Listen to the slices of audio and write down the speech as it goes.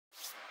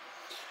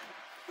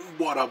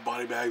What up,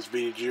 body bags?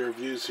 BDG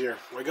Reviews here.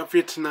 I got for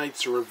you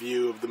tonight's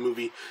review of the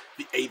movie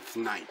The Eighth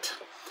Night.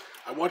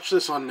 I watched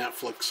this on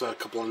Netflix a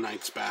couple of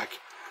nights back.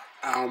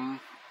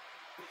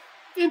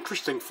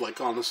 Interesting flick,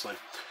 honestly.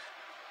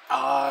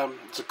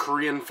 It's a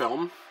Korean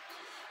film,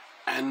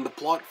 and the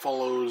plot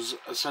follows.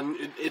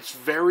 It's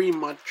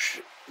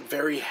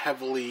very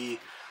heavily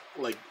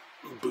like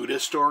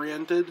Buddhist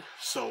oriented.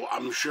 So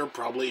I'm sure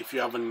probably if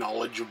you have a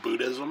knowledge of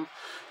Buddhism,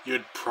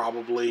 you'd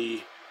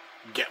probably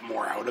get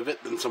more out of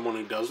it than someone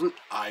who doesn't.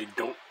 I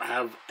don't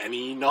have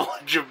any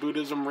knowledge of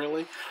Buddhism,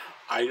 really.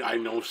 I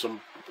know some,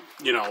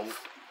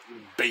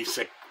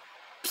 basic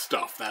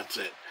stuff, that's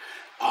it.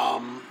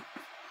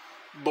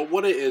 But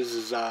what it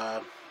is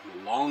a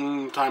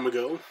long time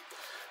ago,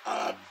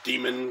 a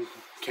demon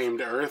came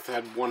to Earth,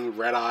 had one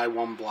red eye,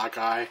 one black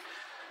eye,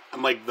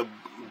 and, the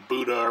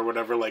Buddha or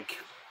whatever,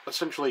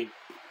 essentially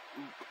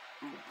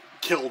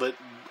killed it,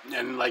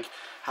 and,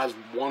 has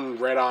one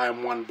red eye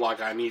and one black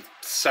eye, and he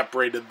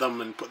separated them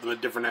and put them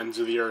at different ends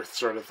of the earth,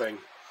 sort of thing.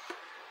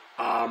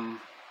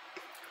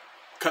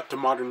 Cut to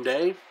modern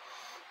day,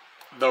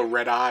 the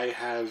red eye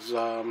has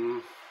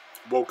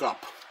woke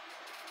up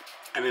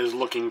and is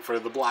looking for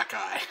the black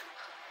eye.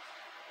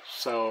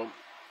 So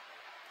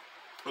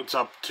it's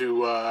up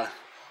to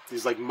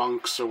these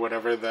monks or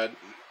whatever that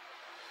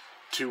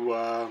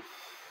to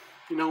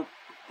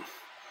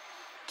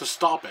to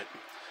stop it.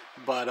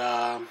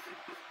 But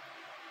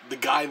the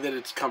guy that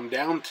it's come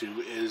down to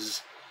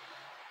is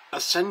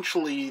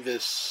essentially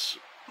this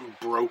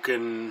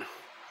broken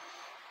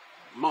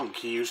monk.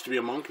 He used to be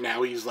a monk,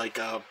 now he's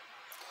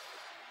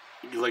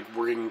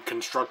working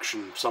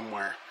construction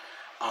somewhere.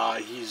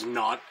 He's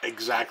not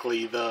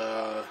exactly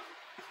the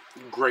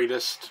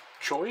greatest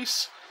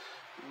choice,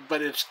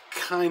 but it's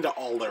kind of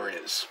all there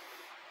is.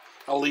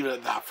 I'll leave it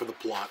at that for the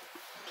plot.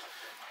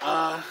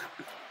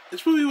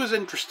 This movie was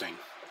interesting.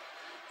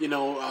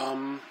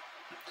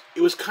 It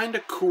was kind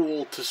of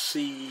cool to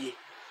see.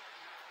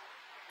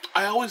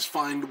 I always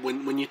find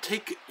when you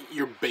take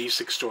your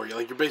basic story,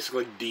 your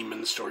basic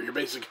demon story, your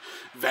basic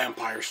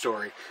vampire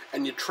story,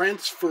 and you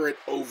transfer it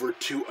over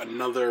to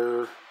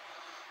another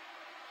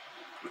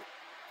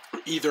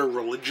either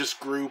religious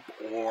group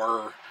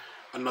or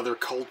another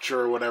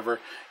culture or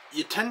whatever,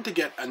 you tend to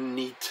get a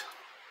neat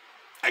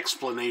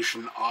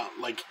explanation,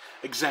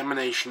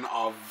 examination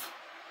of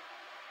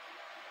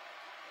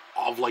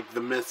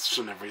the myths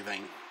and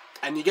everything.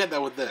 And you get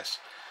that with this.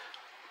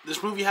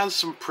 This movie has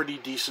some pretty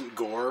decent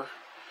gore,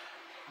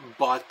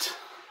 but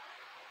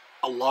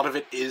a lot of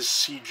it is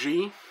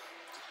CG.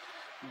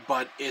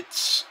 But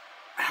it's,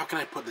 how can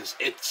I put this?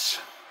 It's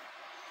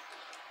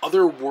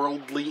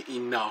otherworldly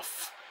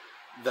enough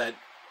that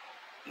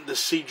the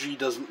CG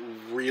doesn't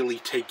really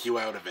take you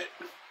out of it.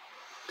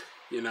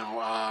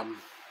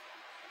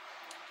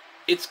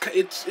 It's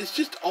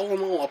just all in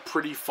all a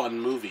pretty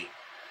fun movie.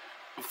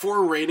 For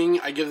a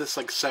rating, I give this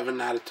 7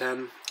 out of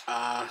 10.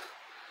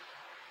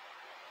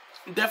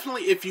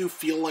 Definitely if you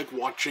feel like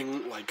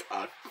watching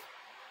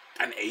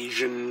an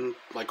Asian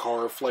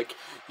horror flick,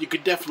 you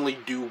could definitely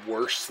do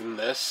worse than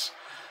this.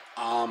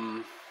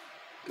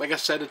 Like I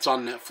said, it's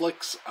on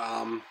Netflix.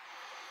 I'm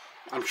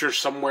sure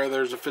somewhere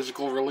there's a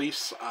physical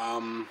release.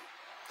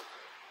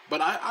 But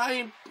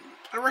I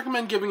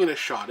recommend giving it a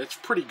shot. It's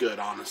pretty good,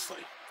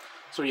 honestly.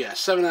 So yeah,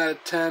 7 out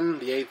of 10,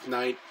 The Eighth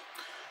Night.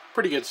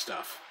 Pretty good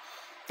stuff.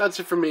 That's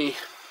it for me.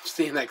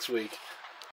 See you next week.